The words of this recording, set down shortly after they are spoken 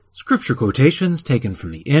Scripture quotations taken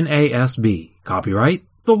from the NASB. Copyright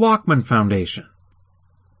the Lockman Foundation.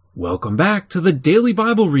 Welcome back to the Daily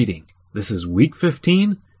Bible Reading. This is Week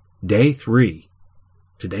 15, Day 3.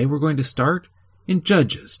 Today we're going to start in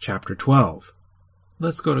Judges chapter 12.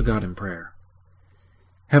 Let's go to God in prayer.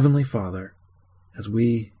 Heavenly Father, as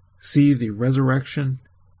we see the resurrection,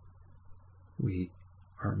 we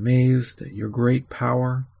are amazed at your great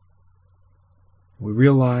power. We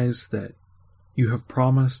realize that you have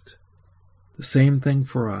promised the same thing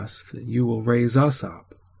for us, that you will raise us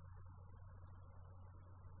up.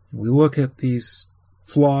 We look at these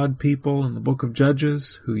flawed people in the book of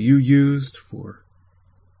Judges who you used for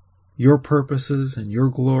your purposes and your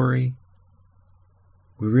glory.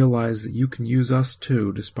 We realize that you can use us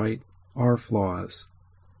too, despite our flaws.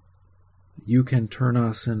 You can turn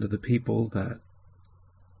us into the people that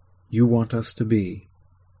you want us to be.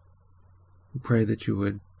 We pray that you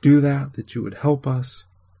would do that you would help us,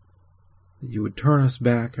 that you would turn us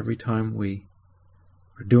back every time we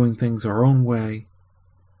are doing things our own way,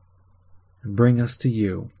 and bring us to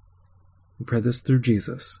you. We pray this through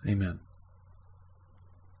Jesus. Amen.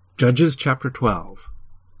 Judges chapter 12.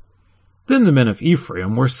 Then the men of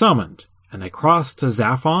Ephraim were summoned, and they crossed to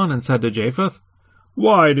Zaphon and said to Japheth,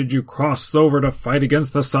 "Why did you cross over to fight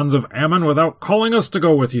against the sons of Ammon without calling us to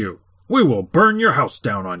go with you? We will burn your house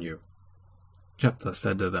down on you." Jephthah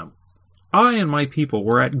said to them, "I and my people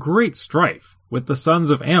were at great strife with the sons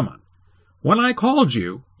of Ammon. When I called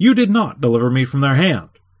you, you did not deliver me from their hand.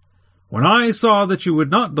 When I saw that you would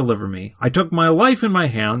not deliver me, I took my life in my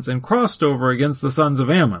hands and crossed over against the sons of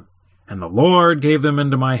Ammon, and the Lord gave them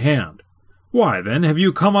into my hand. Why then have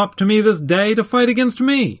you come up to me this day to fight against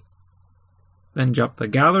me?" Then Jephthah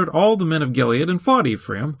gathered all the men of Gilead and fought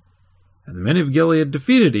Ephraim, and the men of Gilead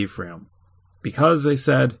defeated Ephraim, because they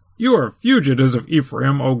said, "You are fugitives of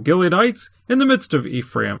Ephraim, O Gileadites, in the midst of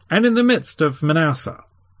Ephraim, and in the midst of Manasseh."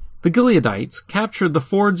 The Gileadites captured the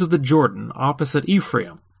fords of the Jordan opposite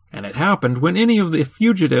Ephraim, and it happened when any of the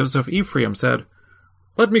fugitives of Ephraim said,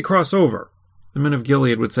 "Let me cross over," the men of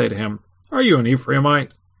Gilead would say to him, "Are you an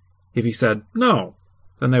Ephraimite?" If he said, "No,"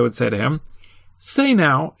 then they would say to him, "Say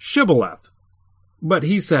now, Shibboleth." But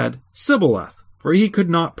he said, "Sibboleth," for he could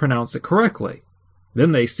not pronounce it correctly.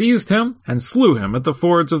 Then they seized him and slew him at the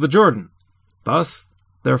fords of the Jordan. Thus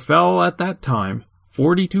there fell at that time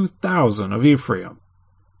 42,000 of Ephraim.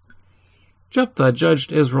 Jephthah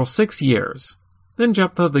judged Israel 6 years. Then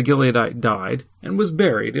Jephthah the Gileadite died and was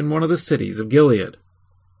buried in one of the cities of Gilead.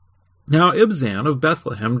 Now Ibzan of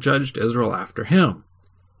Bethlehem judged Israel after him.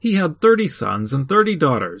 He had 30 sons and 30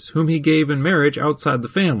 daughters, whom he gave in marriage outside the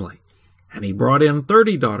family, and he brought in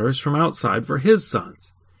 30 daughters from outside for his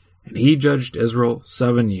sons. And he judged Israel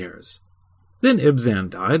 7 years. Then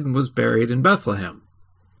Ibzan died and was buried in Bethlehem.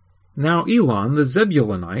 Now Elon the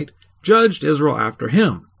Zebulunite judged Israel after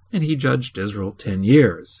him, and he judged Israel 10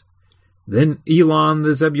 years. Then Elon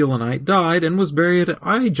the Zebulunite died and was buried at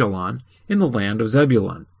Aijalon in the land of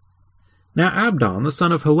Zebulun. Now Abdon the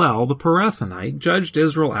son of Hillel the Pirathonite judged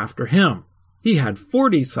Israel after him. He had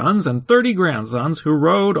 40 sons and 30 grandsons who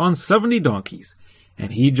rode on 70 donkeys,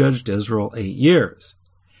 and he judged Israel 8 years.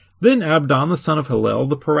 Then Abdon the son of Hillel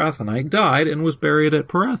the Pirathonite died and was buried at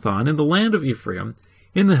Pirathon in the land of Ephraim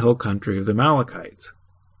in the hill country of the Amalekites.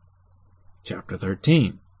 Chapter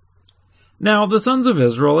 13. Now the sons of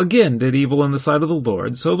Israel again did evil in the sight of the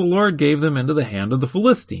Lord, so the Lord gave them into the hand of the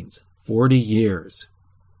Philistines 40 years.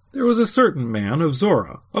 There was a certain man of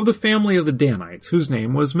Zorah, of the family of the Danites, whose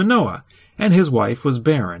name was Manoah, and his wife was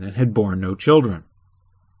barren and had borne no children.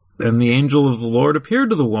 Then the angel of the Lord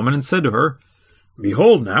appeared to the woman and said to her,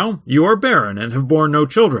 "Behold now, you are barren and have borne no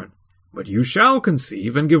children, but you shall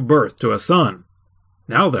conceive and give birth to a son.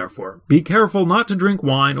 Now therefore, be careful not to drink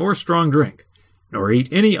wine or strong drink, nor eat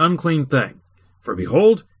any unclean thing. For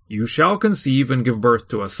behold, you shall conceive and give birth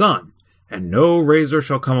to a son, and no razor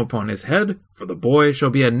shall come upon his head, for the boy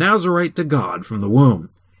shall be a Nazarite to God from the womb,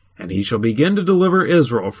 and he shall begin to deliver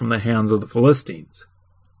Israel from the hands of the Philistines."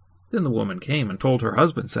 Then the woman came and told her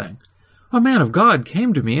husband, saying, "A man of God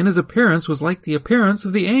came to me, and his appearance was like the appearance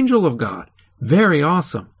of the angel of God, very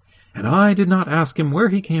awesome. And I did not ask him where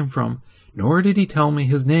he came from, nor did he tell me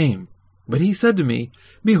his name. But he said to me,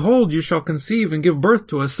 Behold, you shall conceive and give birth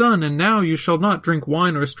to a son, and now you shall not drink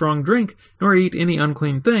wine or strong drink, nor eat any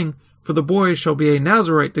unclean thing, for the boy shall be a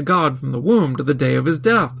Nazarite to God from the womb to the day of his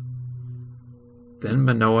death." Then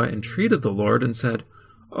Manoah entreated the Lord and said,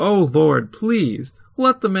 "O Lord, please,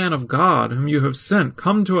 let the man of God whom you have sent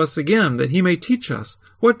come to us again, that he may teach us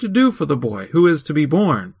what to do for the boy who is to be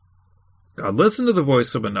born." God listened to the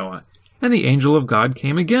voice of Manoah, and the angel of God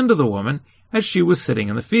came again to the woman as she was sitting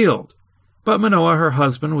in the field. But Manoah her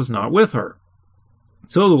husband was not with her.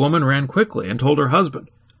 So the woman ran quickly and told her husband,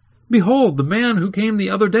 "Behold, the man who came the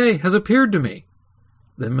other day has appeared to me."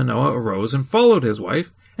 Then Manoah arose and followed his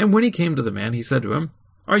wife, and when he came to the man, he said to him,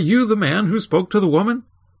 "Are you the man who spoke to the woman?"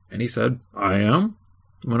 And he said, "I am."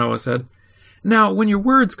 Manoah said, "Now, when your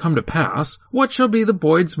words come to pass, what shall be the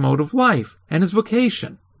boy's mode of life and his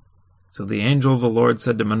vocation?" So the angel of the Lord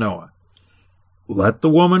said to Manoah, "Let the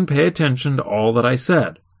woman pay attention to all that I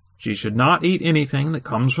said. She should not eat anything that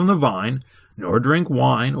comes from the vine, nor drink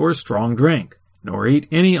wine or strong drink, nor eat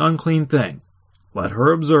any unclean thing. Let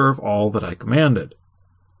her observe all that I commanded."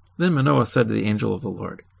 Then Manoah said to the angel of the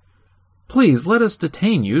Lord, "Please let us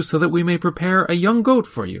detain you so that we may prepare a young goat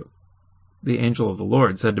for you." The angel of the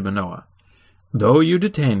Lord said to Manoah, "Though you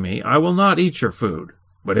detain me, I will not eat your food.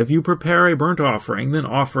 But if you prepare a burnt offering, then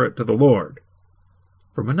offer it to the Lord."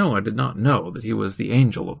 For Manoah did not know that he was the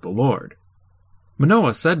angel of the Lord.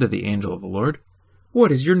 Manoah said to the angel of the Lord,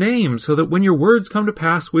 "What is your name, so that when your words come to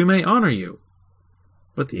pass we may honor you?"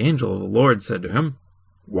 But the angel of the Lord said to him,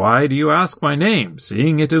 "Why do you ask my name,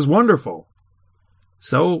 seeing it is wonderful?"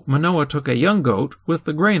 So Manoah took a young goat with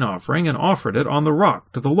the grain offering and offered it on the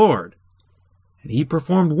rock to the Lord. And he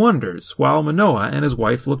performed wonders while Manoah and his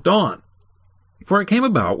wife looked on. For it came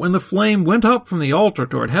about, when the flame went up from the altar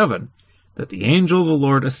toward heaven, that the angel of the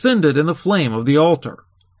Lord ascended in the flame of the altar.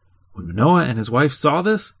 When Manoah and his wife saw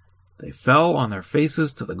this, they fell on their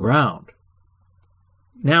faces to the ground.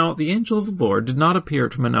 Now the angel of the Lord did not appear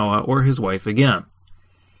to Manoah or his wife again.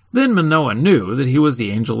 Then Manoah knew that he was the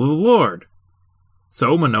angel of the Lord.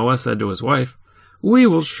 So Manoah said to his wife, "We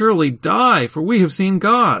will surely die, for we have seen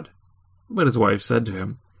God." But his wife said to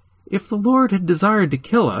him, "If the Lord had desired to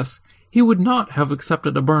kill us, he would not have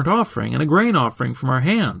accepted a burnt offering and a grain offering from our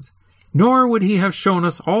hands, nor would he have shown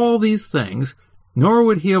us all these things, nor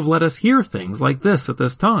would he have let us hear things like this at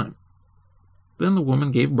this time." Then the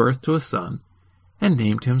woman gave birth to a son, and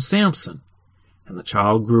named him Samson. And the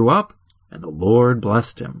child grew up, and the Lord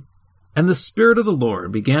blessed him. And the Spirit of the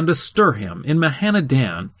Lord began to stir him in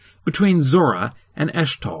Mahaneh-dan, between Zorah and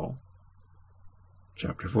Eshtaol.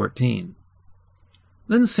 Chapter 14.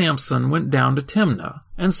 Then Samson went down to Timnah,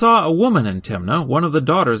 and saw a woman in Timnah, one of the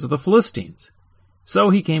daughters of the Philistines. So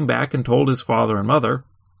he came back and told his father and mother,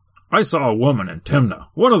 "I saw a woman in Timnah,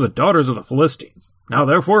 one of the daughters of the Philistines. Now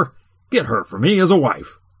therefore, get her for me as a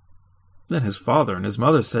wife." Then his father and his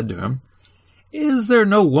mother said to him, "Is there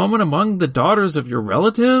no woman among the daughters of your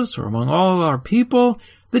relatives, or among all our people,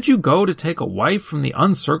 that you go to take a wife from the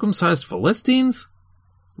uncircumcised Philistines?"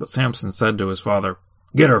 But Samson said to his father,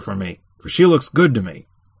 "Get her for me, for she looks good to me."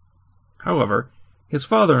 However, his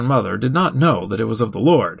father and mother did not know that it was of the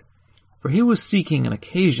Lord, for he was seeking an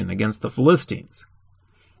occasion against the Philistines.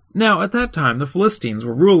 Now at that time the Philistines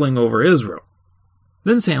were ruling over Israel.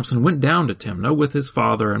 Then Samson went down to Timnah with his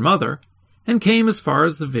father and mother, and came as far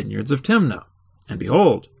as the vineyards of Timnah. And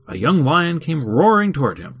behold, a young lion came roaring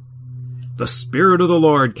toward him. The Spirit of the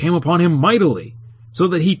Lord came upon him mightily, so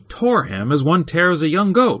that he tore him as one tears a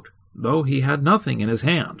young goat, though he had nothing in his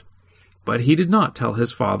hand. But he did not tell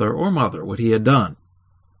his father or mother what he had done.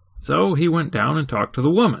 So he went down and talked to the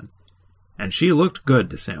woman, and she looked good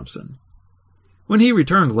to Samson. When he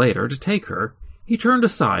returned later to take her, he turned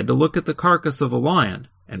aside to look at the carcass of the lion,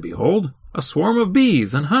 and behold, a swarm of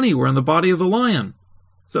bees and honey were in the body of the lion.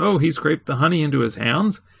 So he scraped the honey into his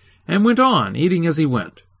hands, and went on, eating as he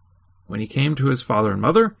went. When he came to his father and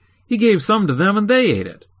mother, he gave some to them, and they ate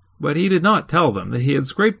it. But he did not tell them that he had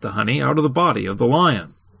scraped the honey out of the body of the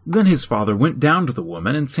lion. Then his father went down to the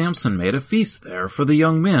woman, and Samson made a feast there, for the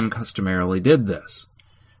young men customarily did this.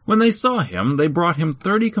 When they saw him, they brought him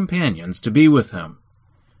 30 companions to be with him.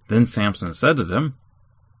 Then Samson said to them,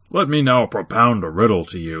 "Let me now propound a riddle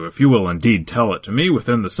to you. If you will indeed tell it to me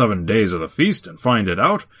within the 7 days of the feast and find it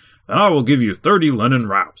out, then I will give you 30 linen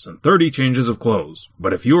wraps and 30 changes of clothes.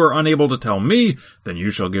 But if you are unable to tell me, then you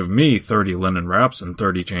shall give me 30 linen wraps and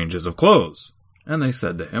 30 changes of clothes." And they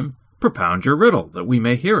said to him, "Propound your riddle, that we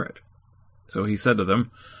may hear it." So he said to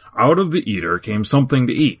them, "Out of the eater came something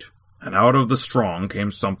to eat, and out of the strong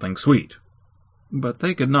came something sweet." But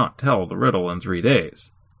they could not tell the riddle in 3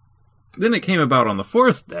 days. Then it came about on the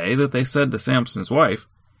 4th day that they said to Samson's wife,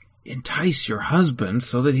 "Entice your husband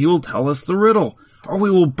so that he will tell us the riddle, or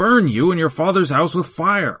we will burn you and your father's house with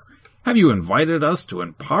fire. Have you invited us to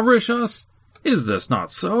impoverish us? Is this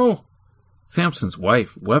not so?" Samson's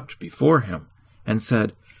wife wept before him, and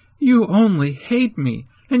said, "You only hate me,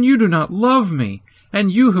 and you do not love me,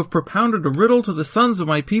 and you have propounded a riddle to the sons of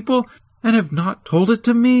my people, and have not told it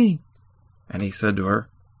to me." And he said to her,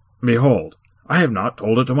 "Behold, I have not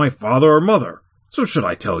told it to my father or mother, so should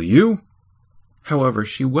I tell you?" However,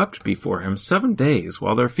 she wept before him 7 days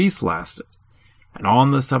while their feast lasted. And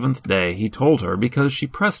on the 7th day he told her because she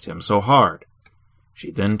pressed him so hard.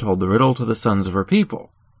 She then told the riddle to the sons of her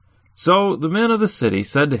people. So the men of the city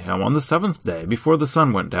said to him on the 7th day before the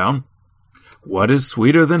sun went down, "What is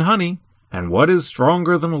sweeter than honey, and what is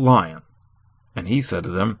stronger than a lion?" And he said to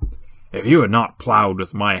them, "If you had not plowed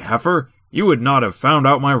with my heifer, you would not have found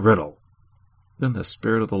out my riddle." Then the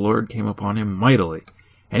Spirit of the Lord came upon him mightily,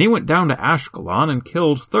 and he went down to Ashkelon and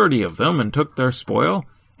killed 30 of them and took their spoil,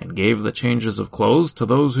 and gave the changes of clothes to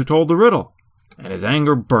those who told the riddle. And his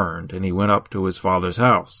anger burned, and he went up to his father's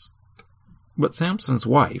house. But Samson's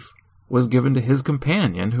wife was given to his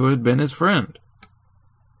companion who had been his friend.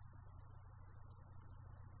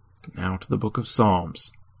 Now to the book of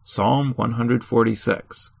Psalms, Psalm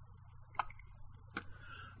 146.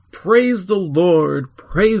 Praise the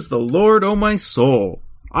Lord, O my soul.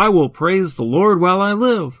 I will praise the Lord while I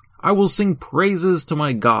live. I will sing praises to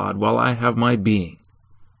my God while I have my being.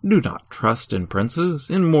 Do not trust in princes,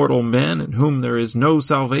 in mortal men in whom there is no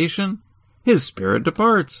salvation. His spirit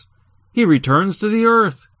departs. He returns to the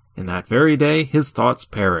earth. In that very day his thoughts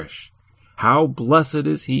perish. How blessed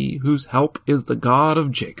is he whose help is the God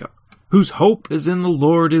of Jacob, whose hope is in the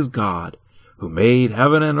Lord his God, who made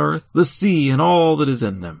heaven and earth, the sea and all that is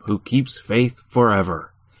in them, who keeps faith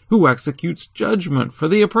forever, who executes judgment for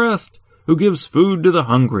the oppressed, who gives food to the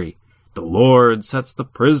hungry. The Lord sets the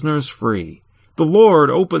prisoners free. The Lord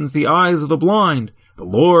opens the eyes of the blind. The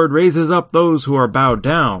Lord raises up those who are bowed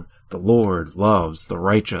down. The Lord loves the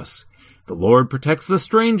righteous. The Lord protects the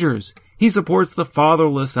strangers. He supports the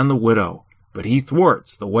fatherless and the widow, but he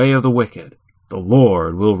thwarts the way of the wicked. The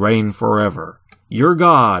Lord will reign forever. Your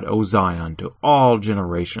God, O Zion, to all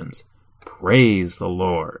generations. Praise the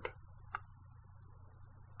Lord.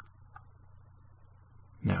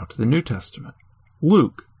 Now to the New Testament.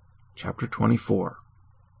 Luke, chapter 24.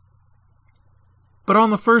 But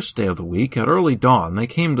on the first day of the week, at early dawn, they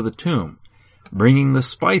came to the tomb, bringing the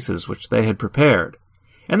spices which they had prepared.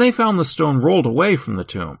 And they found the stone rolled away from the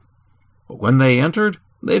tomb. But when they entered,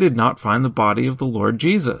 they did not find the body of the Lord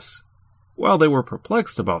Jesus. While they were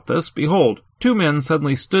perplexed about this, behold, 2 men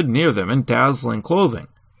suddenly stood near them in dazzling clothing.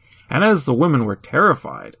 And as the women were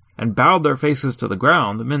terrified, and bowed their faces to the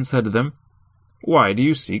ground, the men said to them, "Why do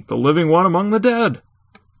you seek the living one among the dead?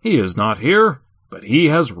 He is not here, but he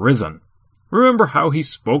has risen. Remember how he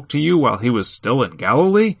spoke to you while he was still in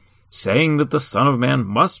Galilee, saying that the Son of Man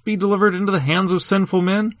must be delivered into the hands of sinful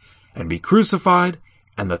men, and be crucified,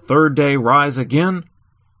 and the 3rd day rise again?"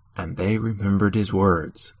 And they remembered his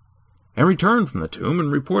words, and returned from the tomb,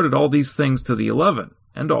 and reported all these things to the 11,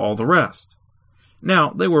 and to all the rest. Now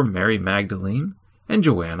they were Mary Magdalene, and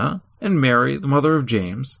Joanna, and Mary, the mother of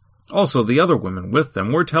James. Also the other women with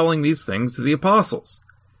them were telling these things to the apostles.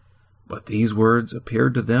 But these words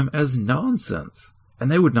appeared to them as nonsense,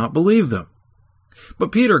 and they would not believe them.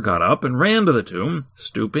 But Peter got up and ran to the tomb.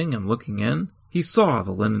 Stooping and looking in, he saw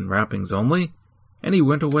the linen wrappings only, and he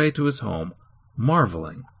went away to his home,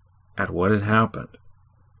 marveling at what had happened.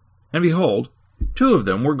 And behold, 2 of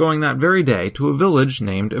them were going that very day to a village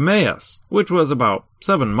named Emmaus, which was about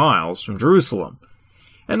 7 miles from Jerusalem.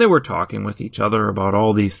 And they were talking with each other about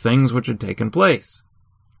all these things which had taken place.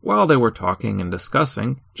 While they were talking and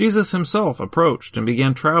discussing, Jesus himself approached and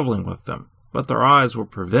began traveling with them, but their eyes were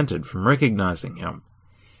prevented from recognizing him.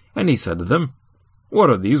 And he said to them, "What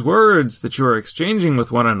are these words that you are exchanging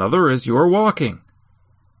with one another as you are walking?"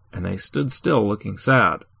 And they stood still, looking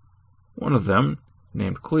sad. One of them,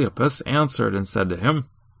 named Cleopas, answered and said to him,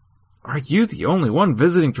 "Are you the only one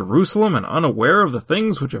visiting Jerusalem and unaware of the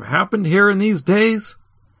things which have happened here in these days?"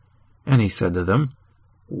 And he said to them,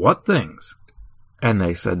 "What things?" And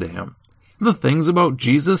they said to him, "The things about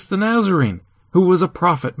Jesus the Nazarene, who was a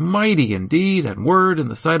prophet, mighty in deed and word in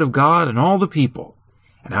the sight of God and all the people,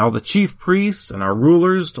 and how the chief priests and our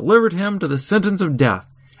rulers delivered him to the sentence of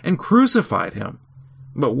death and crucified him.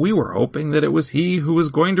 But we were hoping that it was he who was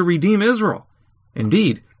going to redeem Israel.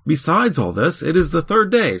 Indeed, besides all this, it is the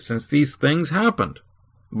 3rd day since these things happened.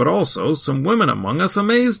 But also some women among us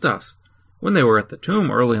amazed us. When they were at the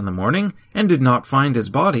tomb early in the morning and did not find his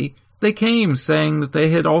body, they came, saying that they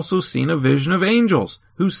had also seen a vision of angels,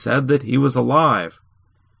 who said that he was alive.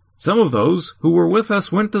 Some of those who were with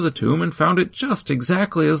us went to the tomb and found it just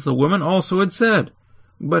exactly as the women also had said,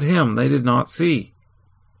 but him they did not see."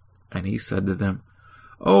 And he said to them,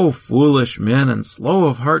 "O foolish men and slow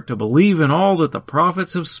of heart to believe in all that the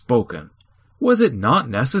prophets have spoken. Was it not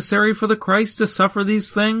necessary for the Christ to suffer these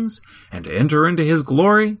things, and to enter into his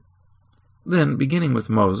glory?" Then, beginning with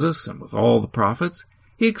Moses and with all the prophets,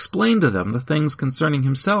 he explained to them the things concerning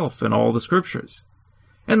himself in all the Scriptures.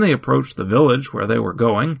 and they approached the village where they were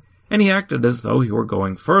going, and he acted as though he were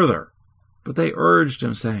going further. But they urged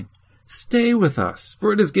him, saying, "Stay with us,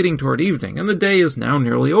 for it is getting toward evening, and the day is now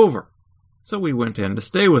nearly over." So he went in to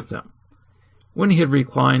stay with them. When he had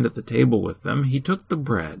reclined at the table with them, he took the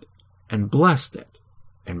bread and blessed it,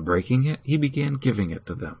 and breaking it, he began giving it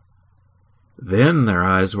to them. Then their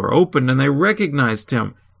eyes were opened, and they recognized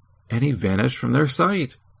him, and he vanished from their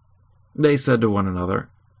sight. They said to one another,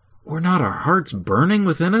 "Were not our hearts burning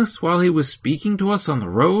within us while he was speaking to us on the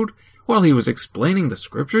road, while he was explaining the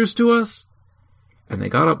Scriptures to us?" And they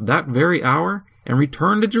got up that very hour and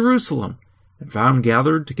returned to Jerusalem, and found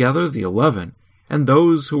gathered together the 11 and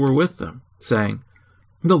those who were with them, saying,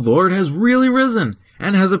 "The Lord has really risen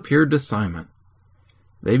and has appeared to Simon."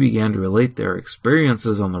 They began to relate their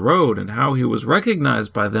experiences on the road and how he was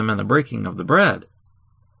recognized by them in the breaking of the bread.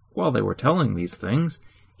 While they were telling these things,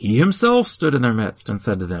 he himself stood in their midst and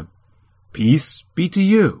said to them, "Peace be to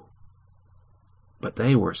you." But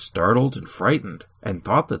they were startled and frightened, and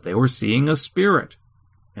thought that they were seeing a spirit.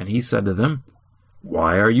 And he said to them,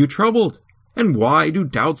 "Why are you troubled? And why do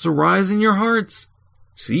doubts arise in your hearts?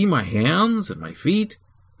 See my hands and my feet,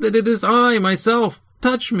 that it is I myself.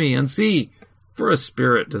 Touch me and see, for a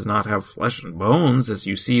spirit does not have flesh and bones, as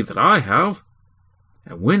you see that I have."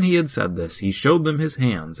 And when he had said this, he showed them his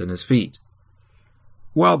hands and his feet.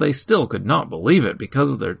 While they still could not believe it because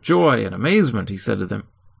of their joy and amazement, he said to them,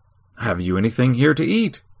 "Have you anything here to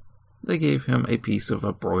eat?" They gave him a piece of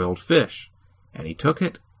a broiled fish, and he took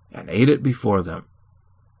it and ate it before them.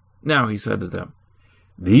 Now he said to them,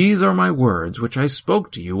 "These are my words which I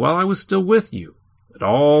spoke to you while I was still with you, that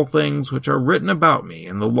all things which are written about me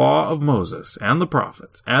in the law of Moses and the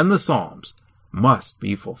prophets and the Psalms must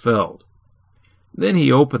be fulfilled." Then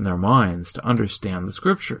he opened their minds to understand the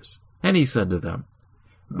Scriptures, and he said to them,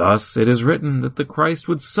 "Thus it is written that the Christ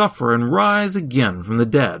would suffer and rise again from the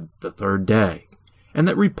dead the third day, and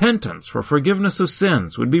that repentance for forgiveness of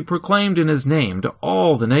sins would be proclaimed in his name to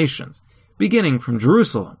all the nations, beginning from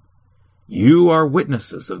Jerusalem. You are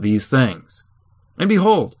witnesses of these things. And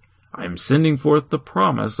behold, I am sending forth the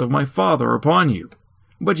promise of my Father upon you,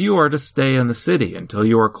 but you are to stay in the city until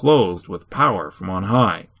you are clothed with power from on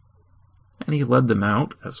high." And he led them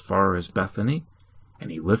out as far as Bethany, and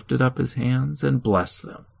he lifted up his hands and blessed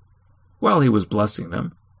them. While he was blessing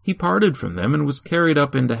them, he parted from them and was carried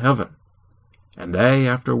up into heaven. And they,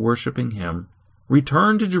 after worshiping him,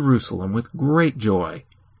 returned to Jerusalem with great joy,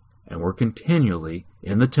 and were continually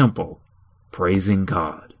in the temple, praising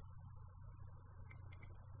God.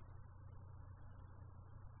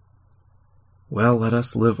 Well, let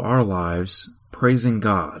us live our lives praising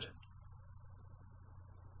God.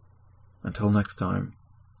 Until next time,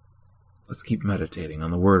 let's keep meditating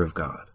on the Word of God.